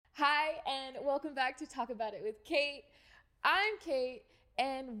welcome back to Talk About It with Kait. I'm Kait,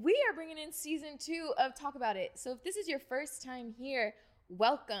 and we are bringing in season 2 of Talk About It. So if this is your first time here,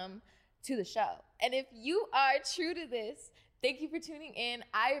 welcome to the show. And if you are true to this, thank you for tuning in.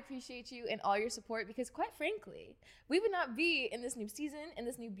 I appreciate you and all your support because quite frankly, we would not be in this new season, in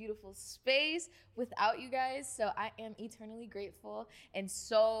this new beautiful space without you guys. So I am eternally grateful and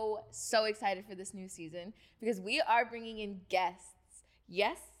so excited for this new season because we are bringing in guests.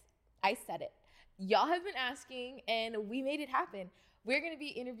 Yes, I said it. Y'all have been asking and we made it happen. We're going to be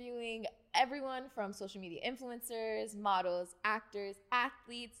interviewing everyone from social media influencers, models, actors,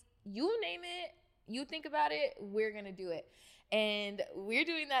 athletes, you name it. You think about it, we're going to do it. And we're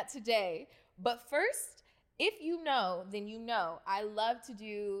doing that today. But first, if you know, then you know, I love to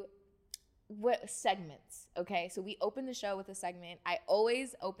do segments, okay? So we open the show with a segment. I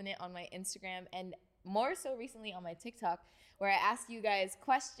always open it on my Instagram and more so recently on my TikTok, where I ask you guys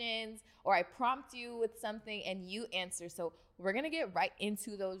questions or I prompt you with something and you answer. So we're going to get right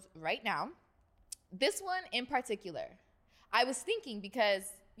into those right now. This one in particular, I was thinking because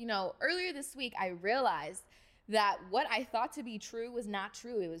earlier this week, I realized that what I thought to be true was not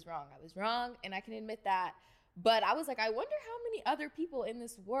true. It was wrong. I was wrong, and I can admit that. But I was like, I wonder how many other people in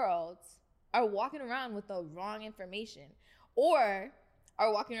this world are walking around with the wrong information or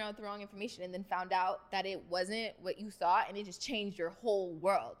are walking around with the wrong information and then found out that it wasn't what you thought and it just changed your whole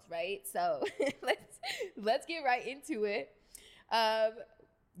world, right? So let's get right into it.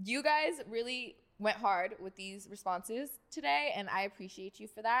 You guys really went hard with these responses today, and I appreciate you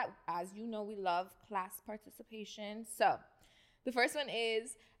for that. As you know, we love class participation. So the first one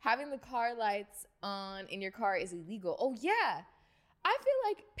is having the car lights on in your car is illegal. Oh yeah, I feel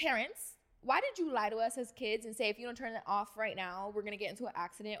like parents, why did you lie to us as kids and say if you don't turn it off right now, we're gonna get into an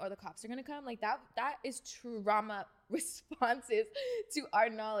accident or the cops are gonna come? Like that is trauma responses to our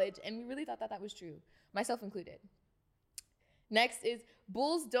knowledge, and we really thought that was true, myself included. Next is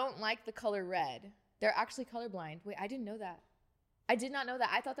bulls don't like the color red. They're actually colorblind. Wait, I didn't know that. I did not know that.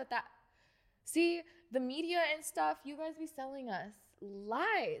 I thought that see, the media and stuff, you guys be selling us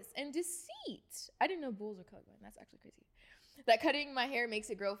lies and deceit. I didn't know bulls are colorblind. That's actually crazy. That cutting my hair makes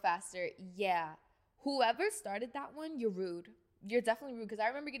it grow faster. Yeah. Whoever started that one, you're rude. You're definitely rude because I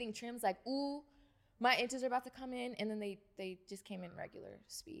remember getting trims like, ooh, my inches are about to come in, and then they just came in regular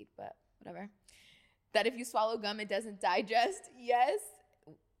speed, but whatever. That if you swallow gum, it doesn't digest. Yes.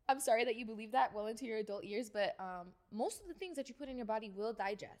 I'm sorry that you believe that well into your adult years, but most of the things that you put in your body will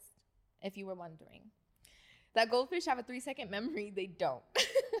digest, if you were wondering. That goldfish have a 3-second memory. They don't.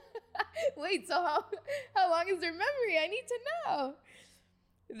 Wait, so how long is their memory? I need to know.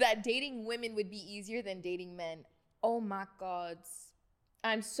 That dating women would be easier than dating men. Oh my God.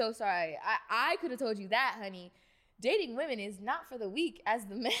 I'm so sorry. I could have told you that, honey. Dating women is not for the weak, as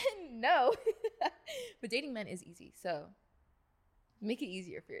the men know. But dating men is easy, so make it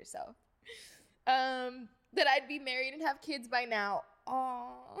easier for yourself. That I'd be married and have kids by now.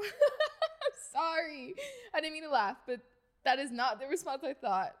 Oh, I'm sorry. I didn't mean to laugh, but that is not the response I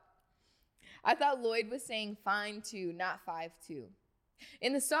thought. I thought Lloyd was saying fine to, not 5-2.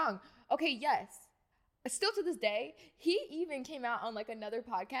 In the song, okay, yes. Still to this day, he even came out on like another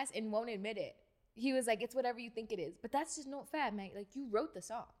podcast and won't admit it. He was like, it's whatever you think it is. But that's just not fair, mate. Like, you wrote the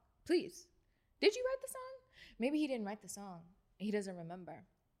song. Please. Did you write the song? Maybe he didn't write the song. He doesn't remember.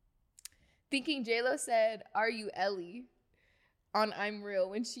 Thinking J-Lo said, are you Ellie? On I'm Real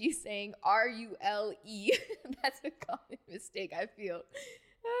when she's saying, R-U-L-E. That's a common mistake, I feel.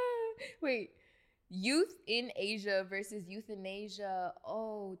 Wait. Youth in Asia versus euthanasia.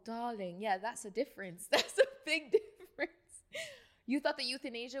 Oh, darling. Yeah, that's a difference. That's a big difference. You thought that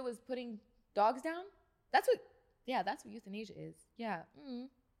euthanasia was putting dogs down? That's what euthanasia is. Yeah.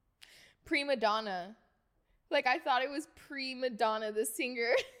 Prima donna. Like, I thought it was prima donna, the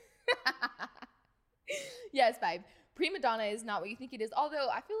singer. Yes, babe. Prima donna is not what you think it is. Although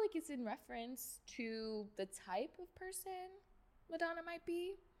I feel like it's in reference to the type of person Madonna might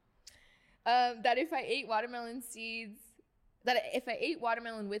be. That if I ate watermelon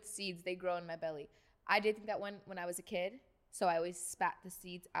with seeds, they grow in my belly. I did think that one when I was a kid. So I always spat the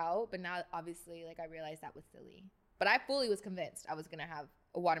seeds out. But now, obviously, like I realized that was silly. But I fully was convinced I was going to have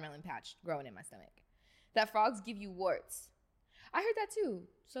a watermelon patch growing in my stomach. That frogs give you warts. I heard that too.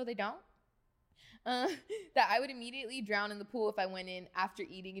 So they don't? That I would immediately drown in the pool if I went in after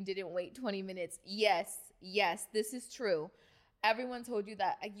eating and didn't wait 20 minutes. Yes, this is true. Everyone told you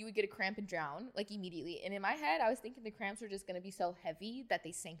that you would get a cramp and drown, like immediately. And in my head, I was thinking the cramps were just going to be so heavy that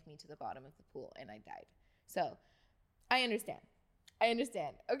they sank me to the bottom of the pool and I died. So I understand.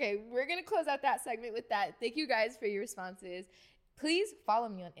 Okay, we're going to close out that segment with that. Thank you guys for your responses. please follow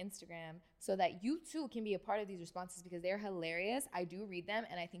me on Instagram so that you too can be a part of these responses because they're hilarious. I do read them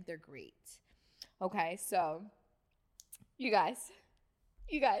and I think they're great. Okay, so you guys,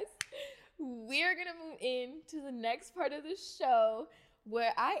 we're gonna move into the next part of the show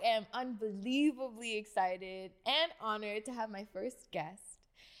where I am unbelievably excited and honored to have my first guest.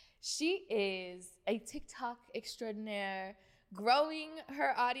 She is a TikTok extraordinaire, growing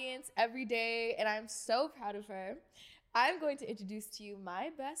her audience every day, and I'm so proud of her. I'm going to introduce to you my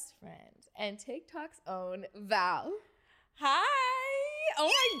best friend and TikTok's own Val. Hi! Oh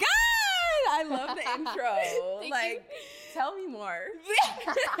my God! I love the intro. Like, tell me more.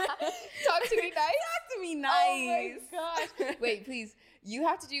 Talk to me nice. Talk to me nice. Oh my gosh. Wait, please. You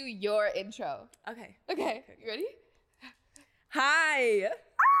have to do your intro. Okay. You ready? Hi.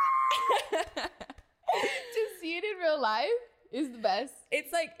 To see it in real life is the best.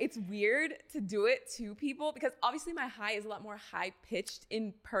 It's weird to do it to people because obviously my hi is a lot more high pitched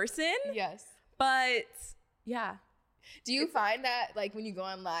in person. Yes. But yeah. Do you find that like when you go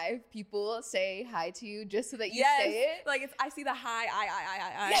on live, people say hi to you just so that you yes, say it? Like I see the hi,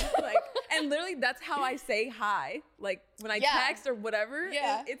 I. Like, and literally that's how I say hi. Like when I text or whatever.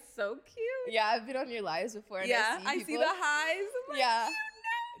 Yeah. It's so cute. Yeah, I've been on your lives before. And I see the highs. I'm like,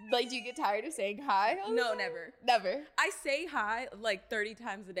 Like, do you get tired of saying hi? No, never. Never. I say hi like 30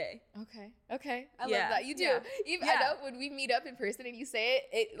 times a day. Okay. I love that. You do. Yeah. Even I know when we meet up in person and you say it,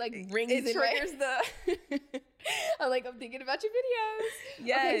 it like rings it in triggers my... I'm thinking about your videos.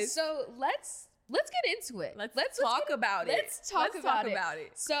 Yes. Okay, so let's get into it. Let's talk about it. Let's talk about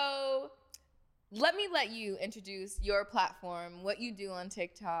it. So let you introduce your platform, what you do on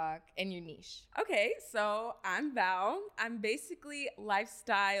TikTok, and your niche. Okay, so I'm Val. I'm basically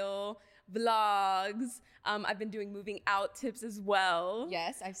lifestyle vlogs. I've been doing moving out tips as well.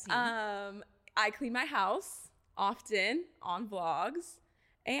 Yes, I've seen. I clean my house often on vlogs.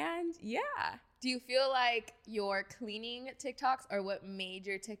 And yeah. Do you feel like your cleaning TikToks are what made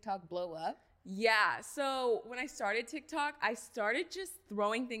your TikTok blow up? Yeah. So when I started TikTok, I started just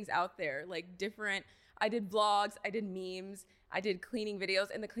throwing things out there, like different. I did vlogs, I did memes, I did cleaning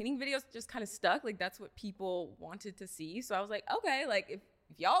videos, and the cleaning videos just kind of stuck. Like that's what people wanted to see. So I was like, okay, like if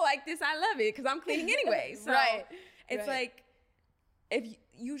y'all like this, I love it because I'm cleaning anyway. So it's like if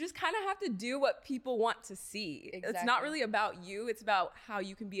you just kind of have to do what people want to see. Exactly. It's not really about you. It's about how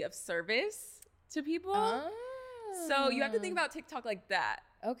you can be of service to people. Oh. So you have to think about TikTok like that.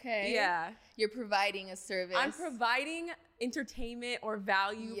 Okay. Yeah. You're providing a service. I'm providing entertainment or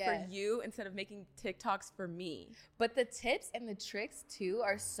value for you instead of making TikToks for me. But the tips and the tricks too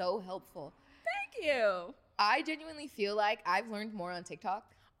are so helpful. Thank you. I genuinely feel like I've learned more on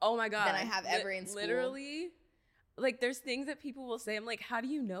TikTok. Oh my God. Than I have ever in school. Literally, like there's things that people will say. I'm like, how do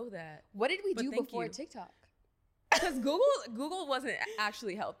you know that? What did we do before TikTok? Because Google wasn't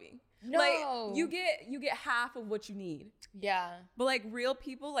actually helping. No. Like you get half of what you need. Yeah. But like real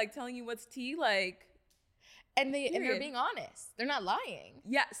people like telling you what's tea, like and they're being honest. They're not lying.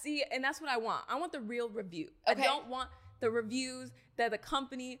 Yeah, see, and that's what I want. I want the real review. Okay. I don't want the reviews that the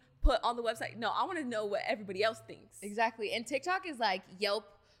company put on the website. No, I want to know what everybody else thinks. Exactly. And TikTok is like Yelp,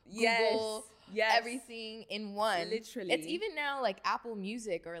 Google, everything in one. Literally. It's even now like Apple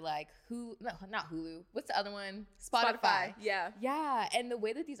Music or like Hulu. No, not Hulu. What's the other one? Spotify. Yeah. Yeah. And the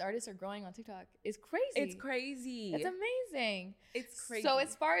way that these artists are growing on TikTok is crazy. It's crazy. It's amazing. It's crazy. So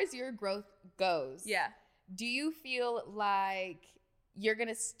as far as your growth goes, do you feel like you're going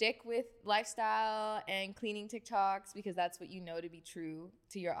to stick with lifestyle and cleaning TikToks because that's what you know to be true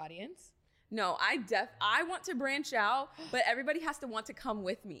to your audience? No, I want to branch out, but everybody has to want to come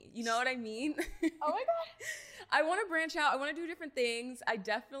with me. You know what I mean? Oh my God. I want to branch out. I want to do different things. I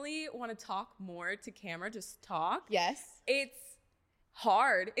definitely want to talk more to camera, just talk. Yes. It's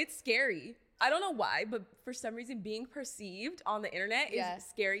hard. It's scary. I don't know why, but for some reason being perceived on the internet is a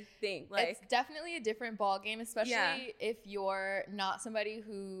scary thing. Like it's definitely a different ball game, especially if you're not somebody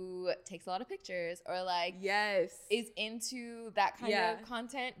who takes a lot of pictures or like is into that kind of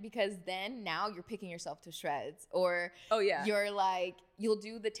content, because then now you're picking yourself to shreds, or you're like you'll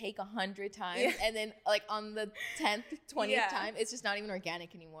do the take 100 times and then like on the 10th 20th time it's just not even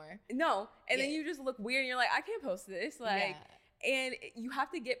organic anymore. No, and then you just look weird and you're like, I can't post this, like and you have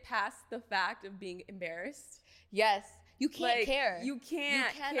to get past the fact of being embarrassed. Yes. You can't care. You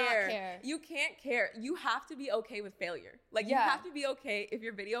cannot care. You can't care. You have to be okay with failure. Like you have to be okay if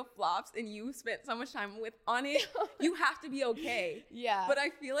your video flops and you spent so much time on it. You have to be okay. Yeah. But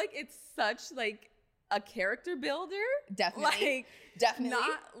I feel like it's such like a character builder. Definitely. Like definitely.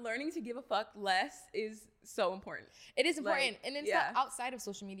 Not learning to give a fuck less is so important. It is important. Like, and it's not outside of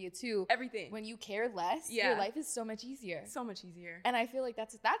social media too. Everything. When you care less, your life is so much easier. So much easier. And I feel like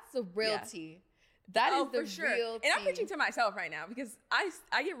that's the real tea. That is the real tea. And I'm preaching to myself right now because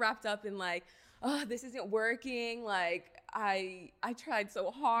I get wrapped up in like, oh, this isn't working. Like I tried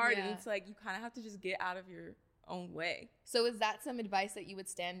so hard, and it's like you kind of have to just get out of your own way. So is that some advice that you would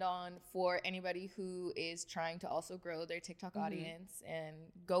stand on for anybody who is trying to also grow their TikTok audience and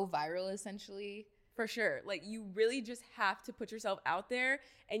go viral essentially? For sure. Like you really just have to put yourself out there,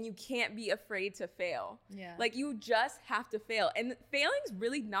 and you can't be afraid to fail. Yeah. Like you just have to fail. And failing's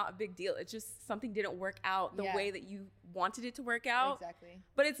really not a big deal. It's just something didn't work out the way that you wanted it to work out. Exactly.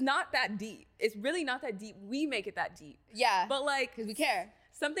 But it's not that deep. It's really not that deep. We make it that deep. Yeah. But like, because we care.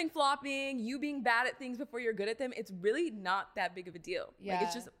 Something flopping, you being bad at things before you're good at them, it's really not that big of a deal. Yeah. Like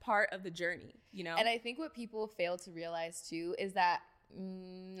it's just part of the journey, you know? And I think what people fail to realize too is that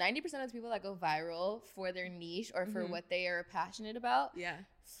 90% of the people that go viral for their niche or for what they are passionate about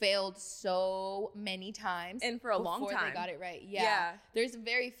failed so many times. And for a long time. Before they got it right. Yeah. There's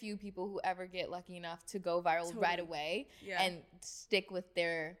very few people who ever get lucky enough to go viral right away and stick with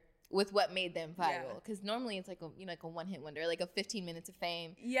what made them viral, because normally it's like a one-hit wonder, like a 15 minutes of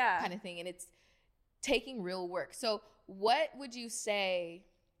fame kind of thing, and it's taking real work. So what would you say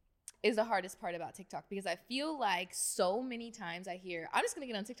is the hardest part about TikTok? Because I feel like so many times I hear, I'm just gonna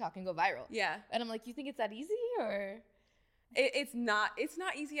get on TikTok and go viral, and I'm like, you think it's that easy? Or it's not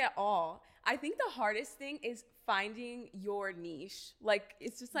easy at all. I think the hardest thing is finding your niche. Like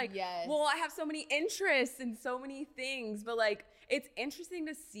it's just like, well, I have so many interests and so many things, but like it's interesting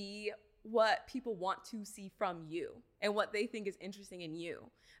to see what people want to see from you and what they think is interesting in you.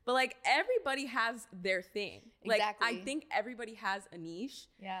 But like everybody has their thing. Like I think everybody has a niche.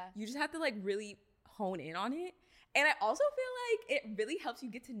 Yeah. You just have to like really hone in on it. And I also feel like it really helps you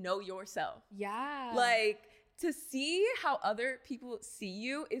get to know yourself. Yeah. Like to see how other people see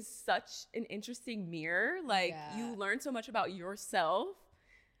you is such an interesting mirror. Like you learn so much about yourself.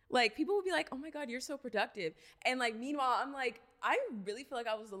 Like people will be like, oh my God, you're so productive. And like, meanwhile, I'm like, I really feel like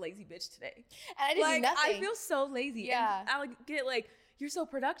I was a lazy bitch today. And I didn't do nothing. I feel so lazy. Yeah. And I'll get like, you're so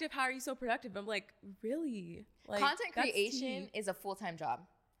productive. How are you so productive? I'm like, really? Like, content creation is a full-time job.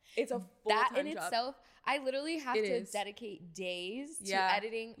 It's a full-time job. That in itself, I literally have to dedicate days to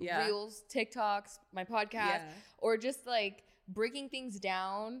editing reels, TikToks, my podcast, or just like breaking things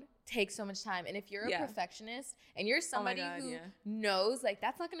down takes so much time. And if you're a perfectionist and you're somebody who knows like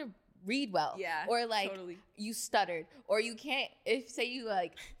that's not going to read well, or like you stuttered, or you can't, if say you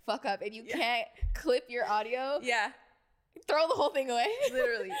like fuck up and you can't clip your audio, throw the whole thing away.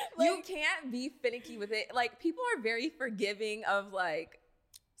 Literally. Like, you can't be finicky with it. Like people are very forgiving of like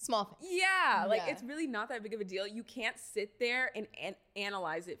small things. Yeah, like it's really not that big of a deal. You can't sit there and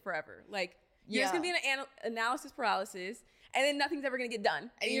analyze it forever. Like you're just gonna be in an analysis paralysis, and then nothing's ever gonna get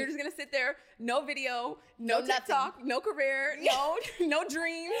done. And you're just gonna sit there, no video, no TikTok, no career, no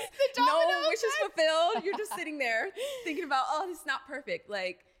dreams, no wishes fulfilled. You're just sitting there thinking about, oh, this is not perfect.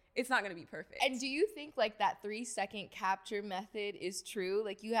 Like it's not gonna be perfect. And do you think like that 3-second capture method is true?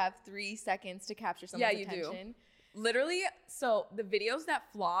 Like you have 3 seconds to capture someone's attention? Do. Literally, so the videos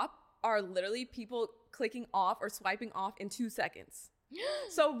that flop are literally people clicking off or swiping off in 2 seconds.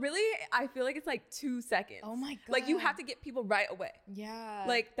 So really, I feel like it's like 2 seconds. Oh my God. Like you have to get people right away. Yeah.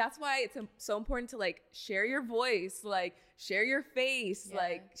 Like that's why it's so important to like share your voice, like share your face,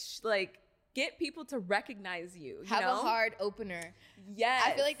 like get people to recognize you. Have a hard opener. Yes.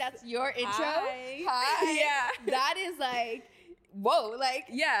 I feel like that's your intro. Hi. Yeah. That is like, whoa, like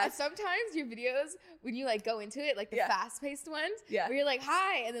sometimes your videos when you like go into it, like the fast-paced ones, where you're like,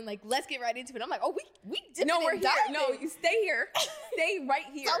 hi, and then like let's get right into it. I'm like, oh, we did no, we're here. No, you stay here. Stay right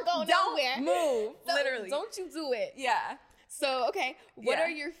here. Don't go nowhere. Move. Literally. Don't you do it. Yeah. So okay, what are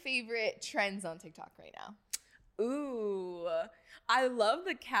your favorite trends on TikTok right now? Ooh, I love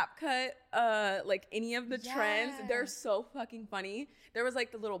the CapCut, like any of the trends. They're so fucking funny. There was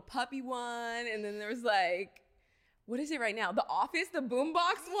like the little puppy one, and then there was like, what is it right now? The Office, the boombox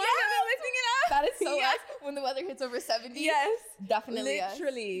one. Yes! Lifting it up. That is so us when the weather hits over 70. Yes. Definitely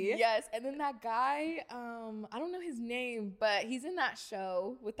literally. Us. Yes. And then that guy, I don't know his name, but he's in that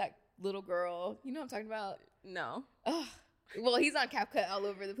show with that little girl. You know what I'm talking about? No. Ugh. Well, he's on CapCut all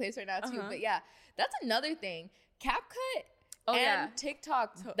over the place right now too. But yeah, that's another thing. CapCut and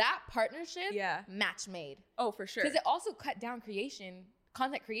TikTok, that partnership, match made. Oh, for sure. Because it also cut down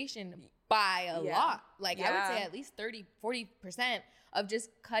content creation by a lot. Like I would say at least 30-40% of just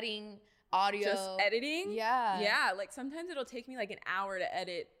cutting audio, just editing. Yeah, like sometimes it'll take me like an hour to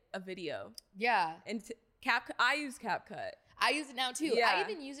edit a video. And I use CapCut. I use it now too. I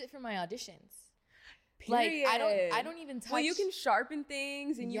even use it for my auditions. Period. Like I don't even touch. Well, you can sharpen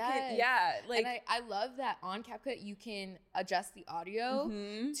things and you can, like. And I love that on CapCut you can adjust the audio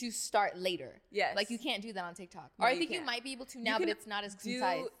to start later. Yes. Like you can't do that on TikTok. No, or I think you might be able to now, but it's not as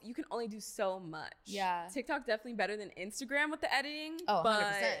concise. You can only do so much. Yeah. TikTok definitely better than Instagram with the editing. Oh, but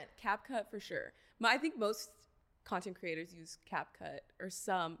 100%. CapCut for sure. I think most content creators use CapCut or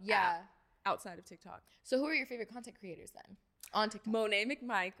some app outside of TikTok. So who are your favorite content creators then on TikTok? Monet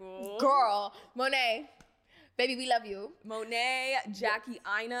McMichael. Girl, Monet. Baby, we love you. Monet, Jackie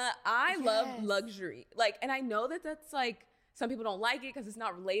Ina. I love luxury. Like, and I know that that's like, some people don't like it because it's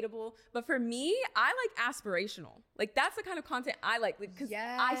not relatable. But for me, I like aspirational. Like, that's the kind of content I like because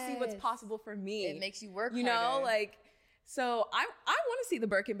I see what's possible for me. It makes you work harder. You know, like, so I want to see the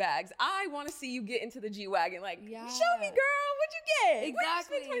Birkin bags. I want to see you get into the G-Wagon. Like, show me, girl, what'd you get?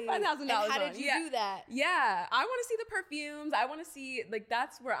 Exactly. What did you spend $25,000 on? How did you do that? Yeah. I want to see the perfumes. I want to see, like,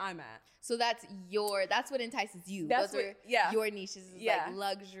 that's where I'm at. So that's what entices you. That's Those are your niches, like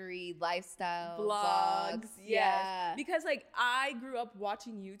luxury, lifestyle, vlogs. Yeah. Because, like, I grew up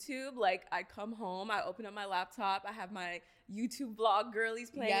watching YouTube. Like, I come home, I open up my laptop, I have my YouTube vlog girlies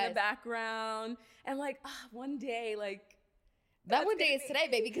playing in the background. And, like, one day, like, that one day is today,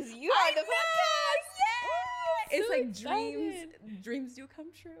 baby, because you are the podcast. Yeah. It's so like dreams do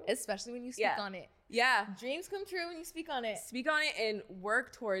come true. Especially when you speak on it. Yeah. Dreams come true when you speak on it. Speak on it and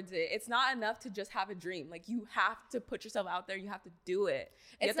work towards it. It's not enough to just have a dream. Like, you have to put yourself out there. You have to do it.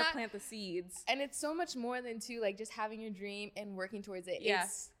 You have to plant the seeds. And it's so much more than like just having your dream and working towards it. Yeah.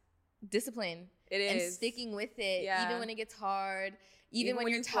 It's discipline. It is. And sticking with it. Yeah. Even when it gets hard. Even when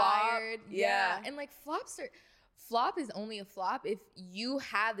you're tired. Yeah. And like flop is only a flop if you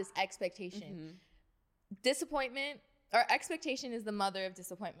have this expectation. Disappointment or expectation is the mother of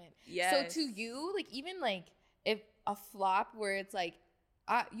disappointment. Yes. So to you, like, even like if a flop where it's like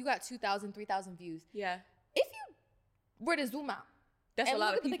you got 2,000, 3,000 views. Yeah. If you were to zoom out, that's a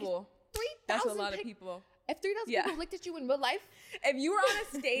lot of people. Like, that's a lot of people. If 3,000 people looked at you in real life, if you were on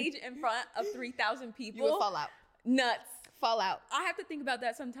a stage in front of 3,000 people, you would fall out. Nuts. Fall out. I have to think about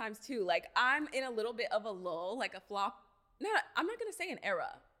that sometimes too. Like, I'm in a little bit of a lull, like a flop. I'm not gonna say an era.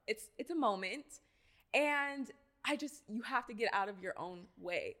 It's a moment, and you have to get out of your own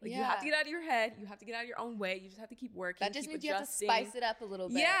way. Like, you have to get out of your head. You have to get out of your own way. You just have to keep working. That just means you have to spice it up a little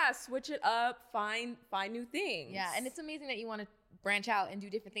bit. Yeah, switch it up. Find new things. Yeah, and it's amazing that you want to branch out and do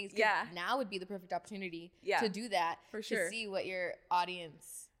different things. Yeah, now would be the perfect opportunity to do that. For sure. To see what your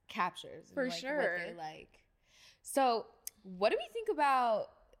audience captures. For and, like, sure. what they like. So, what do we think about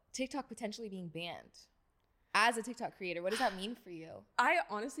TikTok potentially being banned? As a TikTok creator, what does that mean for you? I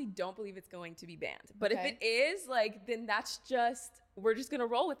honestly don't believe it's going to be banned. But if it is, like, then we're just going to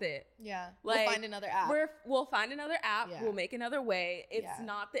roll with it. Yeah. Like, we'll find another app. We'll find another app. Yeah. We'll make another way. It's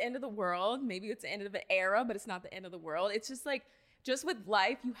not the end of the world. Maybe it's the end of an era, but it's not the end of the world. It's just like, just with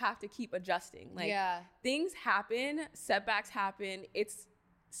life, you have to keep adjusting. Like, things happen, setbacks happen. It's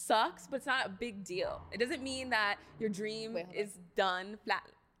sucks, but it's not a big deal. It doesn't mean that your dream is done flat.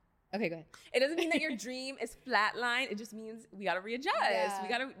 Okay, go ahead. It doesn't mean that your dream is flatline. It just means we got to readjust. We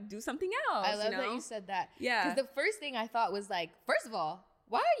got to do something else. I love that you said that. Yeah. Because the first thing I thought was like, first of all,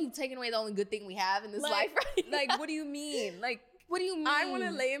 why are you taking away the only good thing we have in this life right now? Like, what do you mean? Like, what do you mean? I want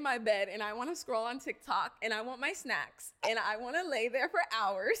to lay in my bed and I want to scroll on TikTok and I want my snacks and I want to lay there for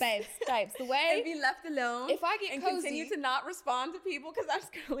hours. Babes, the way and be left alone. If I get and cozy, continue to not respond to people because I'm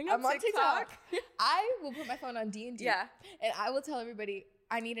scrolling on TikTok. I will put my phone on D&D. Yeah. And I will tell everybody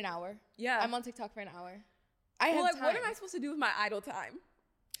I need an hour. Yeah. I'm on TikTok for an hour. I have time. What am I supposed to do with my idle time?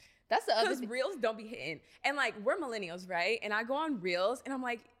 That's the other thing. Because Reels don't be hitting. And like, we're millennials, right? And I go on Reels and I'm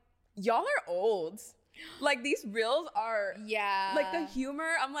like, y'all are old. Like, these Reels are like the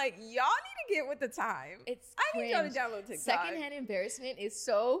humor. I'm like, y'all need to get with the time. I need y'all to download TikTok. Secondhand embarrassment is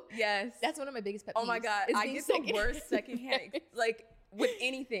so that's one of my biggest pet peeves. Oh my God. I get the worst secondhand like with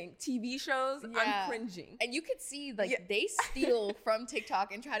anything. TV shows, I'm cringing. And you could see like they steal from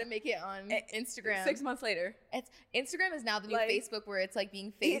TikTok and try to make it on Instagram. 6 months later. Instagram is now the new Facebook where it's like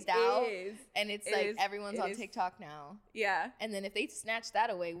being phased out. And it's like everyone's on TikTok now. Yeah. And then if they snatch that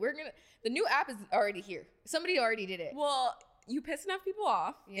away, the new app is already here. Somebody already did it. Well, you piss enough people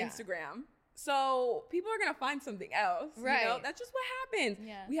off, Instagram. So people are going to find something else. Right. You know? That's just what happens.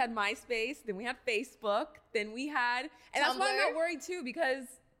 Yeah. We had MySpace, then we had Facebook, then we had, and that's why I'm not worried too, because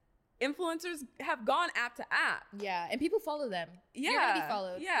influencers have gone app to app. Yeah. And people follow them. Yeah. You're going to be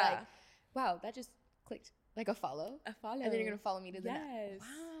followed. Yeah. Like, wow, that just clicked. Like a follow. A follow. And then you're going to follow me to the next.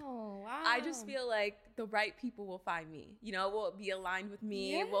 Wow. I just feel like the right people will find me. You know, will be aligned with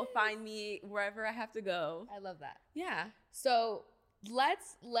me. Will find me wherever I have to go. I love that. Yeah. So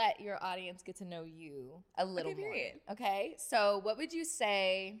let's let your audience get to know you a little more. Period. Okay. So what would you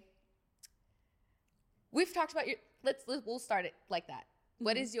say? We've talked about we'll start it like that. Mm-hmm.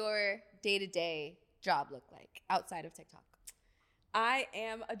 What does your day-to-day job look like outside of TikTok? I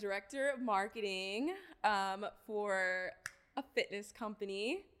am a director of marketing for a fitness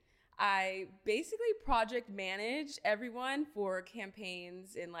company. I basically project manage everyone for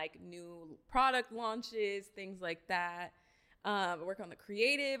campaigns and like new product launches, things like that. I work on the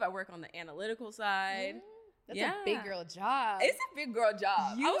creative. I work on the analytical side. That's a big girl job. It's a big girl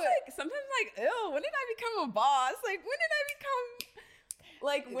job. I was like, sometimes like, ew, when did I become a boss? Like, when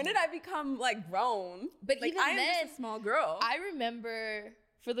did I become like grown? But like, even I then, am just a small girl. I remember,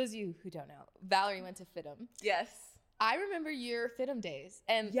 for those of you who don't know, Valerie went to FITM. Yes. I remember your FITM days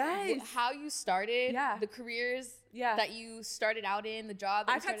and yes. how you started, the careers that you started out in, the job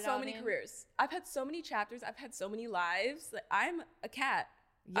that I've had so many careers. I've had so many chapters. I've had so many lives. Like, I'm a cat.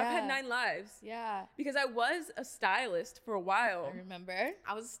 I've had 9 lives. Yeah. Because I was a stylist for a while. I remember.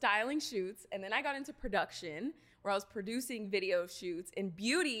 I was styling shoots, and then I got into production where I was producing video shoots in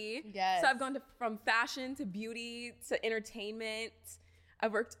beauty. Yes. So I've gone from fashion to beauty to entertainment.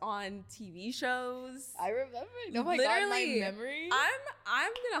 I've worked on TV shows. I remember. Oh my God, my memory.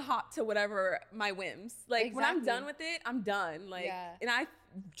 I'm gonna hop to whatever my whims. Like when I'm done with it, I'm done. Like, and I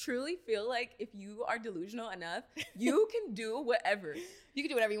truly feel like if you are delusional enough, you can do whatever. You can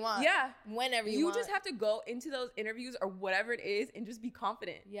do whatever you want. Yeah. Whenever you want. You just have to go into those interviews or whatever it is and just be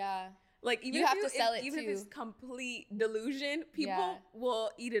confident. Yeah. Like even if it's complete delusion, people will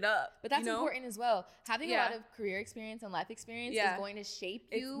eat it up. But that's important as well. Having a lot of career experience and life experience is going to shape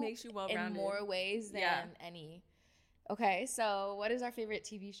you, makes you well-rounded in more ways than any. Okay, so what is our favorite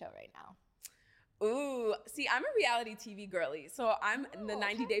TV show right now? Ooh, see, I'm a reality TV girly. So I'm the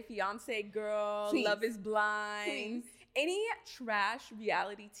 90 Day Fiance girl, Please. Love is Blind. Please. Any trash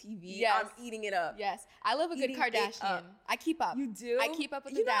reality TV, I'm eating it up. Yes. I love a good Kardashian. I keep up. You do? I keep up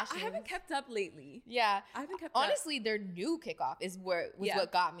with the Kardashians. I haven't kept up lately. Yeah. I haven't kept up. Honestly, their new kickoff was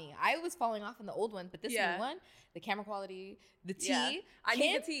what got me. I was falling off in the old ones, but this new one, the camera quality, the tea. I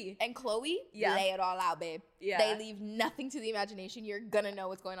need the tea. And Chloe, lay it all out, babe. Yeah. They leave nothing to the imagination. You're going to know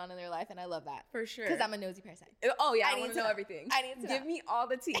what's going on in their life, and I love that. For sure. Because I'm a nosy person. Oh, yeah. I want to know everything. I need to Give me all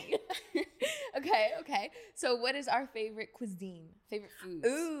the tea. Okay. So what is our favorite cuisine? Favorite foods?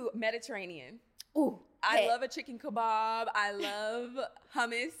 Ooh, Mediterranean. Ooh. I love a chicken kebab. I love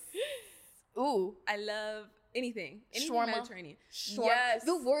hummus. Ooh. I love anything Shawarma. Mediterranean. Shawarma. Yes.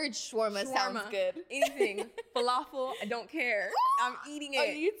 The word shawarma sounds good. Anything. Falafel. I don't care. I'm eating it. Oh,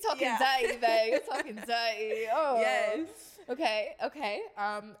 you talking dirty, babe. You're talking dirty. Oh. Yes. Okay.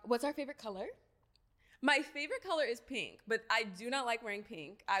 What's our favorite color? My favorite color is pink, but I do not like wearing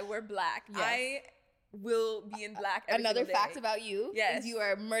pink. I wear black. Yes. I will be in black every Another single day. fact about you is you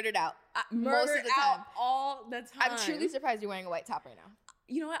are murdered out. Murdered most of the time. out all the time. I'm truly surprised you're wearing a white top right now.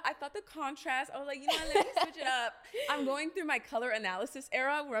 You know what? I thought the contrast, I was like, you know what? Let me switch it up. I'm going through my color analysis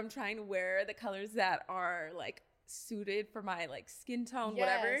era where I'm trying to wear the colors that are like suited for my like skin tone,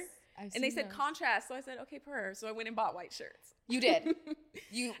 whatever. And they said contrast. So I said, okay, So I went and bought white shirts. You did.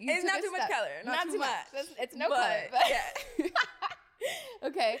 You it's not too much color. Not too much. It's no color. But yeah.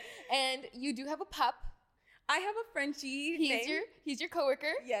 Okay. And you do have a pup. I have a Frenchie. He's your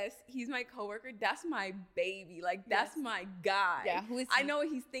coworker. Yes, he's my coworker. That's my baby. Like that's my guy. Yeah. Who is he? I know what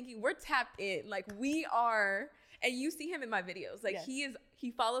he's thinking. We're tapped in. Like we are, and you see him in my videos. Like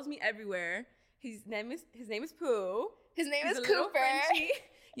he follows me everywhere. His name is Pooh. His name is Cooper.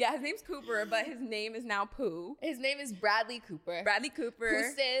 Yeah, his name's Cooper, but his name is now Pooh. His name is Bradley Cooper.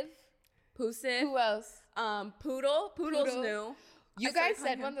 Pusiv. Who else? Poodle's new. You guys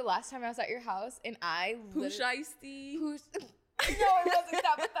said one the last time I was at your house, and I Pusheisty. No, it wasn't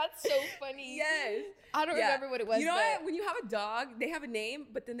that, but that's so funny. Yes. I don't remember what it was. You know what? When you have a dog, they have a name,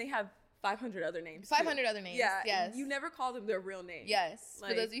 but then they have 500 other names. 500 other names. Yeah. Yes. You never call them their real name. Yes.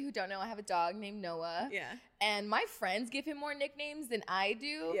 Like, for those of you who don't know, I have a dog named Noah. Yeah. And my friends give him more nicknames than I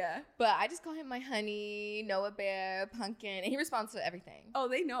do. Yeah. But I just call him my honey, Noah Bear, Pumpkin, and he responds to everything. Oh,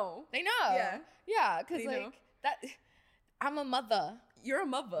 they know. They know. Yeah. Yeah, because that. I'm a mother. You're a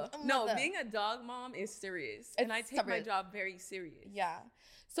mother. No, being a dog mom is serious. And I take my job very serious. Yeah.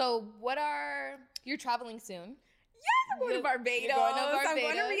 So you're traveling soon. Yeah, I'm going to Barbados. I'm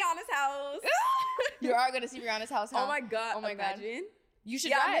going to Rihanna's house. You are going to see Rihanna's house, huh? Oh my God. Oh my God. Imagine. You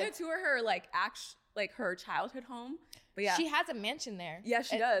should drive. I'm going to tour her like her childhood home. But yeah. She has a mansion there. Yeah,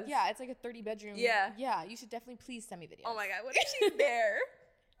 she does. Yeah, it's like a 30 bedroom. Yeah. Yeah, you should definitely please send me videos. Oh my God. What if she's there?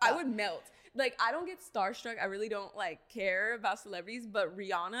 I would melt. Like, I don't get starstruck. I really don't like care about celebrities, but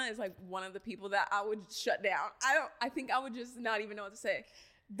Rihanna is like one of the people that I would shut down. I think I would just not even know what to say.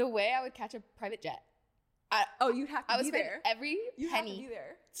 The way I would catch a private jet. You'd have to I would be spend there. every You have penny to be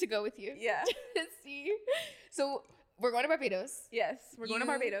there. to go with you. Yeah. To see. So we're going to Barbados. Yes, we're going to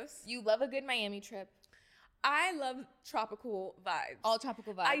Barbados. You love a good Miami trip. I love tropical vibes. All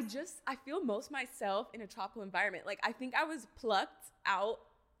tropical vibes. I feel most myself in a tropical environment. Like, I think I was plucked out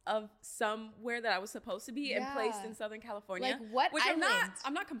of somewhere that I was supposed to be and placed in Southern California. Like, what which island?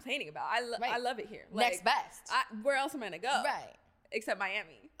 I'm not complaining about. I love it here. Next Like, best. Where else am I gonna go? Right. Except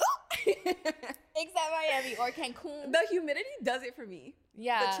Miami. Except Miami or Cancun. The humidity does it for me.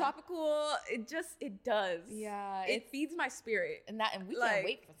 Yeah. The tropical, it does. Yeah. It feeds my spirit. And we like, can't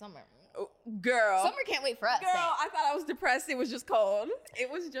wait for summer. Girl. Summer can't wait for us. Girl, I thought I was depressed. It was just cold. It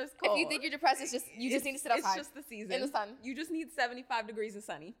was just cold. If you think you're depressed, you just need to sit outside. It's just the season. In the sun. You just need 75 degrees and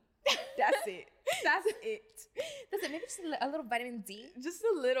sunny. That's it. That's it. That's it. Maybe just a little vitamin D. Just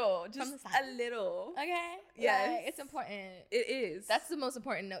a little. Just From the sun. a little. Okay. Yes. Like, it's important. It is. That's the most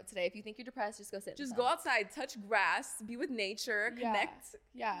important note today. If you think you're depressed, just go sit. Just go outside, touch grass, be with nature, connect.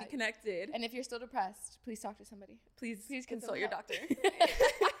 Yeah. Be connected. And if you're still depressed, please talk to somebody. Please get consult some your help. doctor.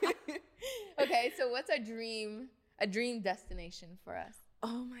 Okay, so what's a dream destination for us?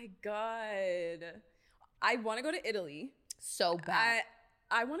 Oh my God. I want to go to Italy. So bad.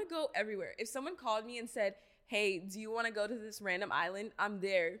 I want to go everywhere. If someone called me and said, hey, do you want to go to this random island? I'm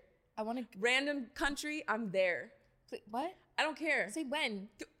there. I want to. Random country, I'm there. What? I don't care. Say when.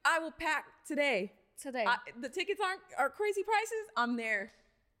 I will pack today. Today. The tickets are crazy prices. I'm there.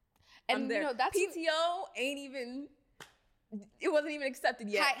 And I'm there. you know, that's PTO ain't even. It wasn't even accepted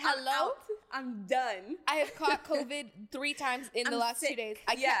yet. Hi, hello? I'm done. I have caught COVID 3 times in the last 2 days.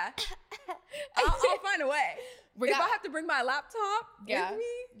 I'll find a way. If I have to bring my laptop with me.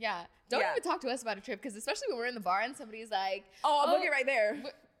 Yeah. Don't even talk to us about a trip, because especially when we're in the bar and somebody's like, I'll book it right there.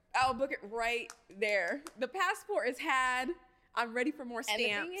 I'll book it right there. The passport is had. I'm ready for more stamps.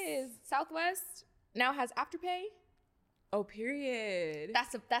 And the thing is, Southwest now has Afterpay. Oh, period.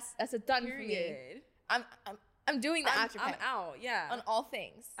 That's a done for me. I'm doing the Afterpay. I'm out. Yeah. On all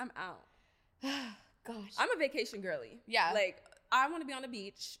things. I'm out. Gosh. I'm a vacation girly. Yeah. Like, I want to be on the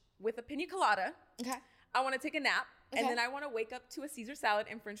beach with a pina colada. Okay. I want to take a nap. Okay. And then I want to wake up to a Caesar salad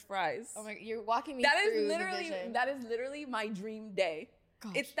and French fries. Oh my, you're walking me through the vision. That is literally my dream day.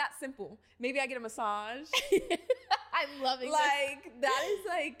 Gosh. It's that simple. Maybe I get a massage. I'm loving this. Like, that is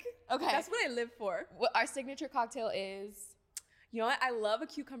like, okay. That's what I live for. What our signature cocktail is? You know what? I love a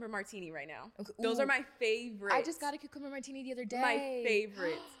cucumber martini right now. Okay. Those are my favorites. I just got a cucumber martini the other day. My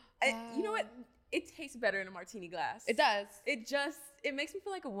favorites. You know what? It tastes better in a martini glass. It does. It makes me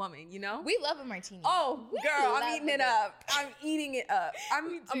feel like a woman, you know? We love a martini. Oh, girl, I'm eating it up. I'm eating it up.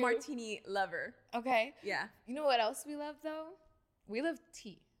 I'm a martini lover. Okay. Yeah. You know what else we love, though? We love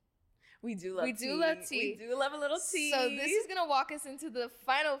tea. We do love tea. We do love a little tea. So this is going to walk us into the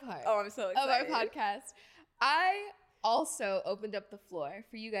final part I'm so excited. of our podcast. I also opened up the floor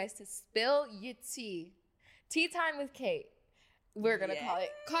for you guys to spill your tea. Tea time with Kait. We're going to call it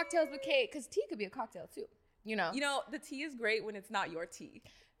cocktails with Kait, because tea could be a cocktail too. You know, the tea is great when it's not your tea.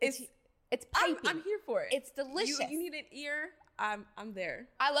 It's piping. I'm here for it. It's delicious. You need an ear. I'm there.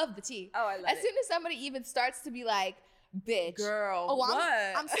 I love the tea. Oh, I love it. As soon as somebody even starts to be like, bitch. Girl,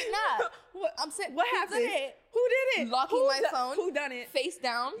 I'm sitting up. I'm sitting. What happened? Who did it? Locking my phone. Who done it? Face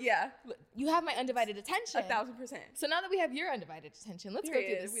down. Yeah. You have my undivided attention. 1,000%. So now that we have your undivided attention, let's go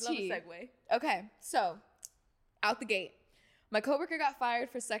through this tea. We love a segue. Okay, so out the gate. My coworker got fired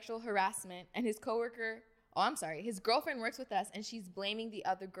for sexual harassment, and his girlfriend works with us, and she's blaming the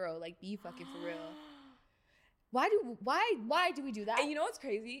other girl. Like, be fucking for real. Why do we do that? And you know what's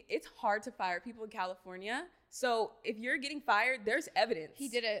crazy? It's hard to fire people in California. So if you're getting fired, there's evidence. He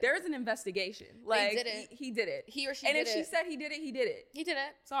did it. There's an investigation. Like, he did it. He did it. He or she did it. And if she said he did it, he did it. He did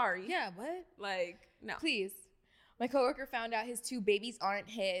it. Sorry. Yeah, what? Like, no. Please. My coworker found out his 2 babies aren't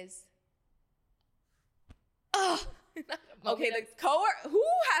his. Oh. Okay, who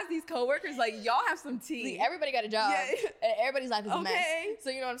has these coworkers? Like, y'all have some tea. Everybody got a job. Yeah. Everybody's life is a mess. So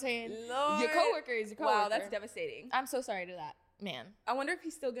you know what I'm saying? Lord. Your coworker is your coworker. Wow, that's devastating. I'm so sorry to that man. I wonder if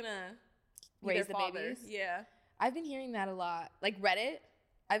he's still gonna raise the babies. Yeah. I've been hearing that a lot. Like Reddit.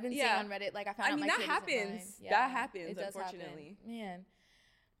 I've been seeing on Reddit. Like I found out my kid happens. isn't mine. Yeah, that happens. It does Unfortunately, happen. Man.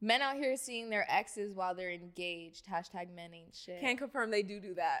 Men out here seeing their exes while they're engaged. #men ain't shit. Can't confirm they do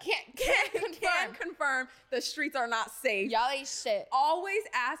that. Can't confirm the streets are not safe. Y'all ain't shit. Always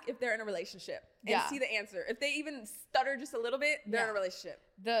ask if they're in a relationship and see the answer. If they even stutter just a little bit, they're in a relationship.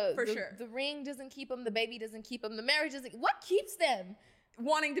 For sure. The ring doesn't keep them. The baby doesn't keep them. The marriage doesn't. What keeps them?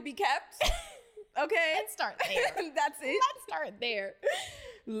 wanting to be kept. Okay. Let's start there. That's it. Let's start there.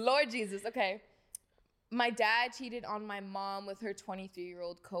 Lord Jesus. Okay. My dad cheated on my mom with her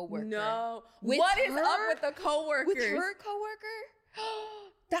 23-year-old coworker. No. With what is her- up with the coworkers? With her coworker?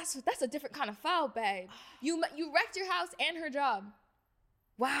 That's a different kind of foul, babe. You wrecked your house and her job.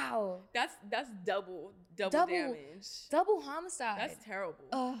 Wow. That's double damage. Double homicide. That's terrible.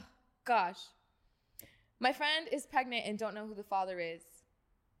 Oh, gosh. My friend is pregnant and don't know who the father is.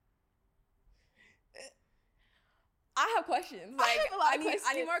 I have questions. I have a lot of I need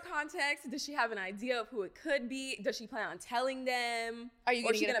questions. more context. Does she have an idea of who it could be? Does she plan on telling them? Are you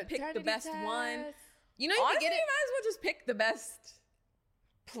Or is she get gonna a pick the paternity best test? one? You know you Honestly, can get you it. might as well just pick the best.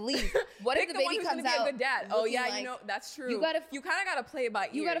 Please. What Pick if the one baby who's comes gonna out? be a good dad. Oh looking yeah, like- you know that's true. You kind of gotta play it by ear.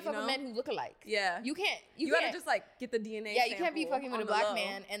 You gotta fuck know? with men who look alike. Yeah. You can't. You gotta just like get the DNA. Yeah, you can't be sample fucking with on a the black low.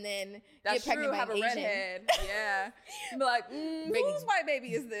 man and then That's get pregnant true. by Have an a Asian. redhead. Yeah. You be like, whose white baby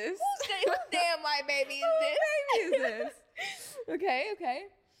is this? Whose damn white baby is Whose baby is this? this? Okay.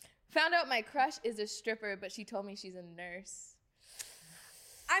 Found out my crush is a stripper, but she told me she's a nurse.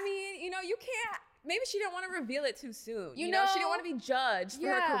 I mean, you can't. Maybe she didn't want to reveal it too soon. You She know? didn't want to be judged for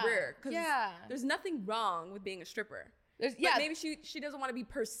her career. 'Cause Yeah. there's nothing wrong with being a stripper. There's, But maybe she doesn't want to be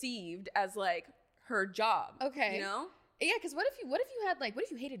perceived as like her job. Okay. You know? Yeah, because what if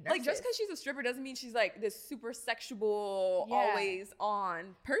you hated nurses? Like just because she's a stripper doesn't mean she's like this super sexual, Yeah. always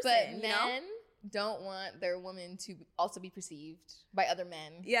on person. But you know? men don't want their woman to also be perceived by other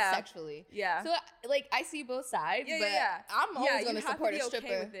men Yeah. sexually. Yeah. So like I see both sides, Yeah, but yeah. I'm always you going to have support be a stripper.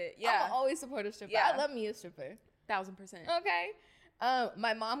 Okay with it. I'm Yeah. gonna always support a stripper. Yeah. I love me a stripper. 1000%. Okay.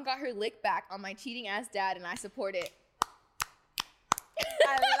 My mom got her lick back on my cheating ass dad, and I support it.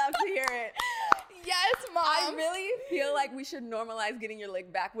 I love to hear it. Yes, mom. I really feel like we should normalize getting your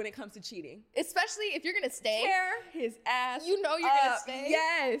lick back when it comes to cheating. Especially if you're gonna stay. Tear his ass. You know you're gonna up. stay.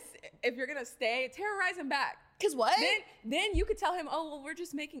 Yes. If you're gonna stay, terrorize him back. Cause what? Then you could tell him, oh well, we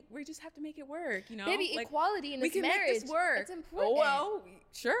just have to make it work, Baby, Like, equality in we this can marriage. make this work. It's important. Oh well,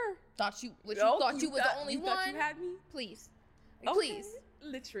 sure. Thought you was Oh, the only you one. Thought you had me? Please. Okay. Please.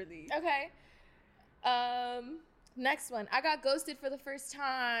 Literally. Okay. Next one. I got ghosted for the first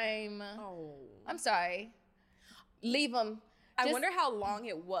time. Oh. I'm sorry. Leave them. I wonder how long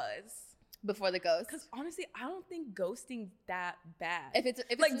it was. Before the ghost. Because honestly, I don't think ghosting's that bad. If it's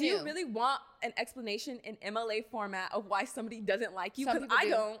like, new. do you really want an explanation in MLA format of why somebody doesn't like you? Some Because people I do.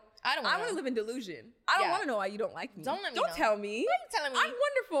 don't. I don't I want want to to live in delusion. I don't Yeah. want to know why you don't like me. Don't let me Don't know. tell me. What are you telling me? I'm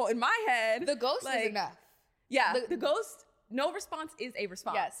wonderful in my head. The ghost like, is enough. Yeah, The- the ghost. No response is a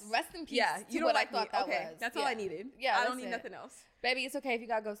response. Yes. Rest in peace. Yeah, to you don't what like I thought me. that Okay, was. that's all I needed. Yeah, I don't that's need it. nothing else. Baby, it's okay if you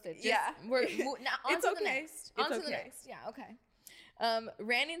got ghosted. Just, Yeah. We're now on It's to the okay. next. It's On to the okay. next. Yeah, okay.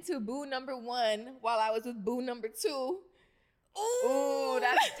 Ran into boo number 1 while I was with boo number 2. Ooh,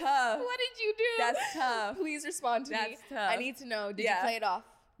 that's tough. What did you do? That's tough. Please respond to me. That's tough. I need to know. Did Yeah. you play it off?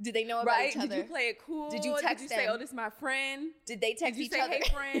 Did they know about Right? each other? Did you play it cool? Did you text Did you say, them? "Oh, this is my friend"? Did they text Did you each say, other?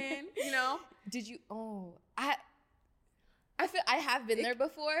 "Hey, friend"? You know? Did you? Oh, I feel I have been there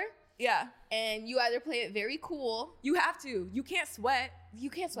before, Yeah. and you either play it very cool. You have to. You can't sweat. You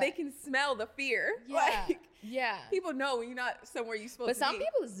can't sweat. They can smell the fear. Yeah. Like, Yeah. people know when you're not somewhere you're supposed But to some be.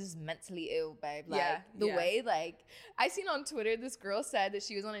 people is just mentally ill, babe. Like Yeah, the yeah. way, like I seen on Twitter, this girl said that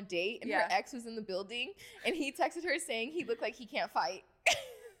she was on a date and her Yeah. ex was in the building, and he texted her saying he looked like he can't fight.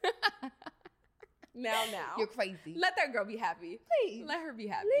 Now. You're crazy. Let that girl be happy. Please Let her be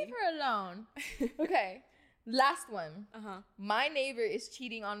happy. leave her alone. Okay, last one. Uh-huh. My neighbor is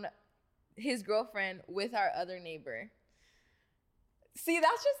cheating on his girlfriend with our other neighbor. See,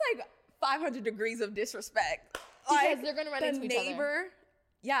 that's just like 500 degrees of disrespect. Because Like, they're gonna run the into each other. neighbor,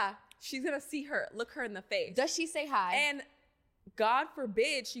 yeah, she's gonna see her, look her in the face. Does she say hi? And God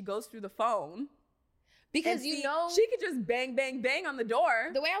forbid she goes through the phone. Because and you see, know she could just bang, bang, bang on the door.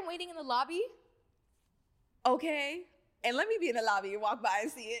 the way I'm waiting in the lobby. Okay. And let me be in the lobby and walk by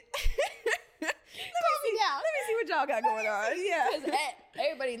and see it. Let down. me see what y'all got going on. Yeah. Because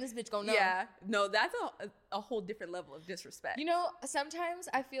everybody in this bitch gonna know. Yeah. No, that's a whole different level of disrespect. You know, sometimes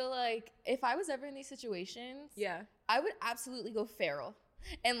I feel like if I was ever in these situations, Yeah. I would absolutely go feral.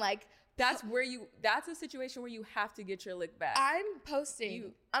 And like, That's a situation where you have to get your lick back. I'm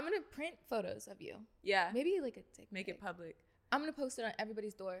posting, I'm gonna print photos of you. Yeah. Maybe like a TikTok. Make it public. I'm gonna post it on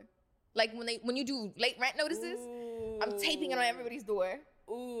everybody's door. Like when you do late rent notices, I'm taping it on everybody's door.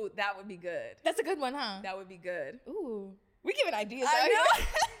 Ooh, that would be good. That's a good one, huh? That would be good. Ooh. We giving ideas I out know. here.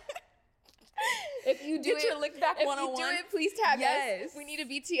 If you do Get it, your lick back if 101. you do it, please tag Yes. us. We need a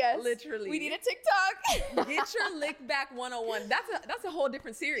BTS. Literally. We need a TikTok. Get your lick back 101. That's a whole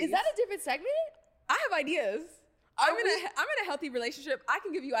different series. Is that a different segment? I have ideas. I'm in a healthy relationship. I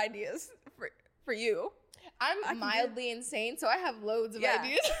can give you ideas for you. I'm mildly insane, so I have loads of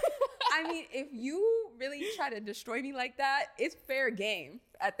ideas. I mean, if you really try to destroy me like that, it's fair game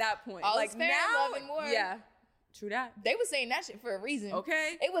at that point. All like is fair now, in love and war. Yeah, true that. They were saying that shit for a reason.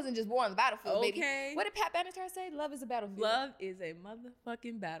 Okay. It wasn't just war on the battlefield, Okay. baby. What did Pat Benatar say? Love is a battlefield. Love is a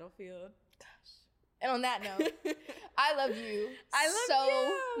motherfucking battlefield. Gosh. And on that note, I love you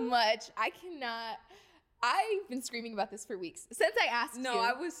you much. I've been screaming about this for weeks since I asked you. No,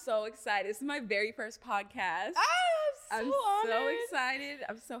 I was so excited. This is my very first podcast. I'm so honored. excited.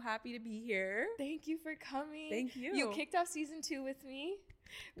 I'm so happy to be here. Thank you for coming. Thank you. You kicked off season 2 with me.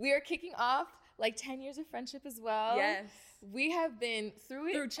 We are kicking off like 10 years of friendship as well. Yes. We have been through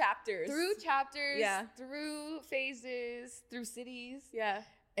it. Through chapters. Yeah. Through phases, through cities. Yeah.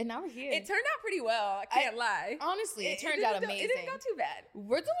 And now we're here. It turned out pretty well. I can't lie. Honestly, it turned out amazing. It didn't go too bad.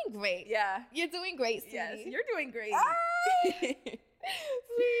 We're doing great. Yeah. You're doing great, sweetie. Yes, you're doing great.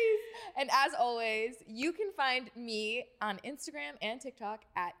 Please. And as always, you can find me on Instagram and TikTok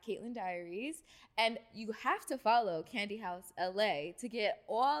at Caitlin Diaries. And you have to follow Candy House LA to get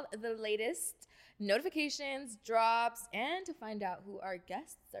all the latest notifications, drops, and to find out who our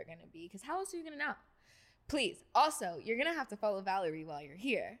guests are going to be. Because how else are you going to know? Please. Also, you're going to have to follow Valerie while you're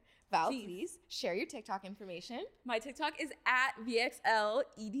here. Val, please share your TikTok information. My TikTok is at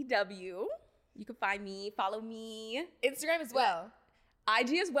VXLEDW. You can find me, follow me. Instagram as well.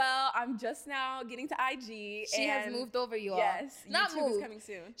 IG as well. I'm just now getting to IG. She has moved over, you all. Yes. Not YouTube moved. is coming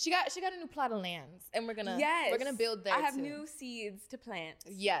soon. She got a new plot of lands, and we're gonna build there. I have too. new seeds to plant.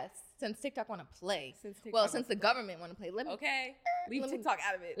 Yes, since TikTok want to play. Since the government want to play. Leave TikTok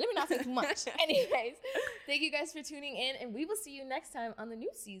out of it. Let me not say too much. Anyways, thank you guys for tuning in, and we will see you next time on the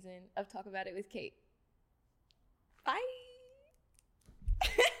new season of Talk About It with Kait. Bye.